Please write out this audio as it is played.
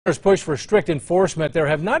Push for strict enforcement. There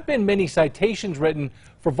have not been many citations written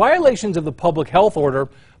for violations of the public health order,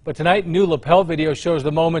 but tonight new lapel video shows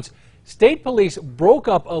the moments state police broke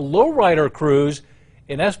up a lowrider cruise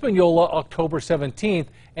in Española October 17th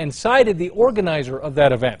and cited the organizer of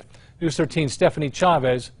that event. News 13's Stephanie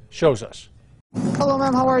Chavez shows us. Hello,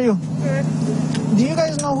 ma'am. How are you? Good. Do you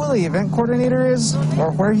guys know who the event coordinator is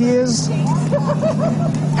or where he is?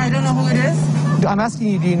 I don't know who it is. I'm asking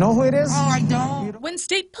you, do you know who it is? Oh, I don't. When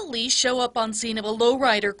state police show up on scene of a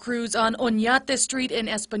lowrider cruise on Oñate Street in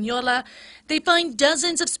Española, they find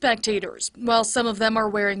dozens of spectators. While some of them are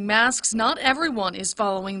wearing masks, not everyone is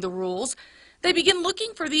following the rules. They begin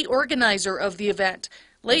looking for the organizer of the event,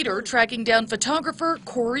 later tracking down photographer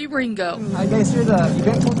Corey Ringo. I guess you're the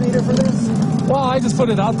event coordinator for this? Well, I just put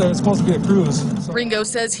it out there. It's supposed to be a cruise. So. Ringo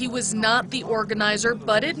says he was not the organizer,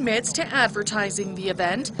 but admits to advertising the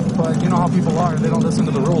event. But you know how people are. They don't listen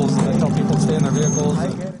to the rules. They tell people to stay in their vehicles.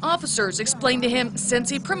 Officers explained to him since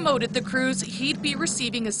he promoted the cruise, he'd be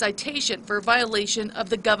receiving a citation for violation of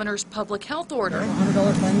the governor's public health order.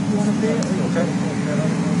 $100 fine if you want to pay it. Okay.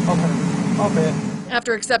 I'll pay it.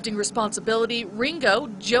 After accepting responsibility, Ringo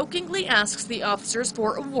jokingly asks the officers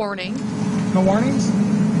for a warning. No warnings?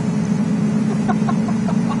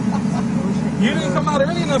 You didn't come out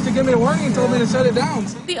early enough to give me a warning and told me to shut it down.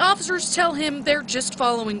 The officers tell him they're just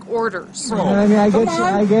following orders. Bro, I mean, I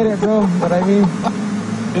get it, bro. But I mean,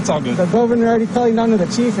 it's all good. The governor already calling down to the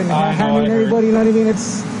chief and handing everybody, you know what I mean?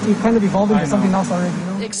 It's kind of evolving to something else already, you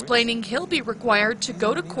know? Explaining he'll be required to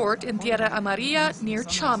go to court in Tierra Amarilla near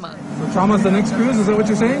Chama. So Chama's the next cruise? Is that what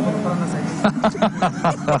you're saying?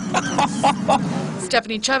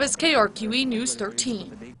 Stephanie Chavez, KRQE News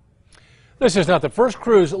 13. This is not the first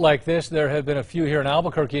cruise like this. There have been a few here in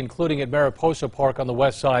Albuquerque, including at Mariposa Park on the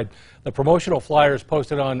west side. The promotional flyers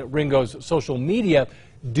posted on Ringo's social media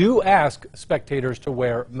do ask spectators to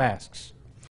wear masks.